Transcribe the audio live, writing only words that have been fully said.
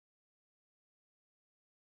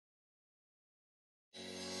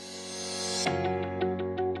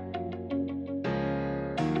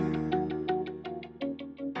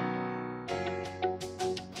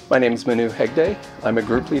My name is Manu Hegde. I'm a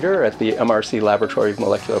group leader at the MRC Laboratory of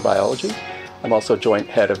Molecular Biology. I'm also joint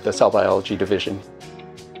head of the Cell Biology Division.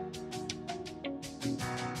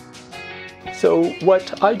 So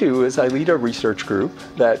what I do is I lead a research group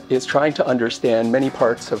that is trying to understand many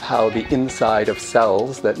parts of how the inside of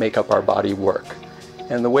cells that make up our body work.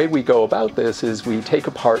 And the way we go about this is we take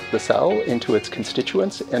apart the cell into its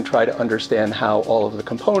constituents and try to understand how all of the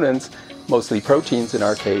components, mostly proteins in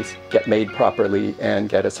our case, get made properly and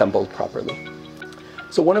get assembled properly.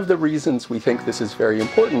 So one of the reasons we think this is very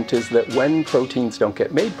important is that when proteins don't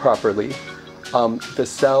get made properly, the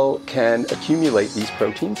cell can accumulate these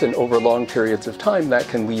proteins, and over long periods of time that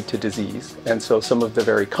can lead to disease. And so some of the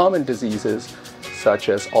very common diseases, such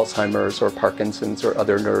as Alzheimer's or Parkinson's or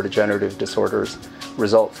other neurodegenerative disorders,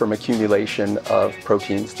 result from accumulation of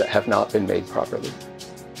proteins that have not been made properly.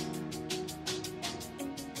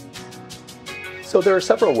 So there are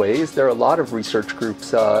several ways. There are a lot of research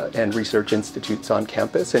groups and research institutes on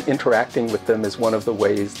campus, and interacting with them is one of the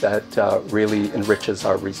ways that really enriches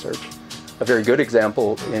our research. A very good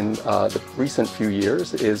example in the recent few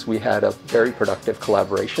years is we had a very productive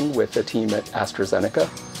collaboration with a team at AstraZeneca,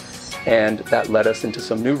 and that led us into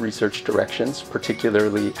some new research directions,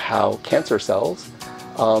 particularly how cancer cells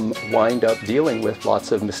wind up dealing with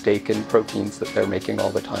lots of mistaken proteins that they're making all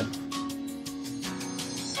the time.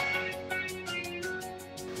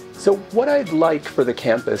 So what I'd like for the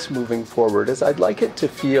campus moving forward is I'd like it to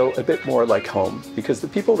feel a bit more like home, because the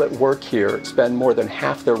people that work here spend more than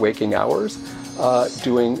half their waking hours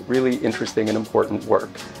doing really interesting and important work.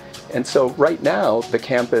 And so right now the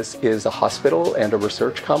campus is a hospital and a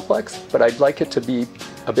research complex, but I'd like it to be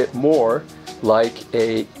a bit more like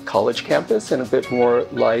a college campus and a bit more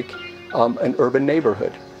like an urban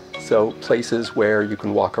neighborhood. So places where you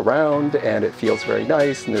can walk around and it feels very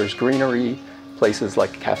nice and there's greenery. Places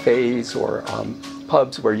like cafes or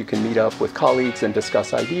pubs where you can meet up with colleagues and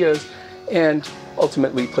discuss ideas, and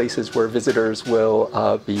ultimately places where visitors will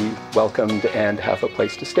be welcomed and have a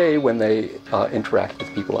place to stay when they interact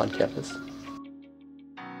with people on campus.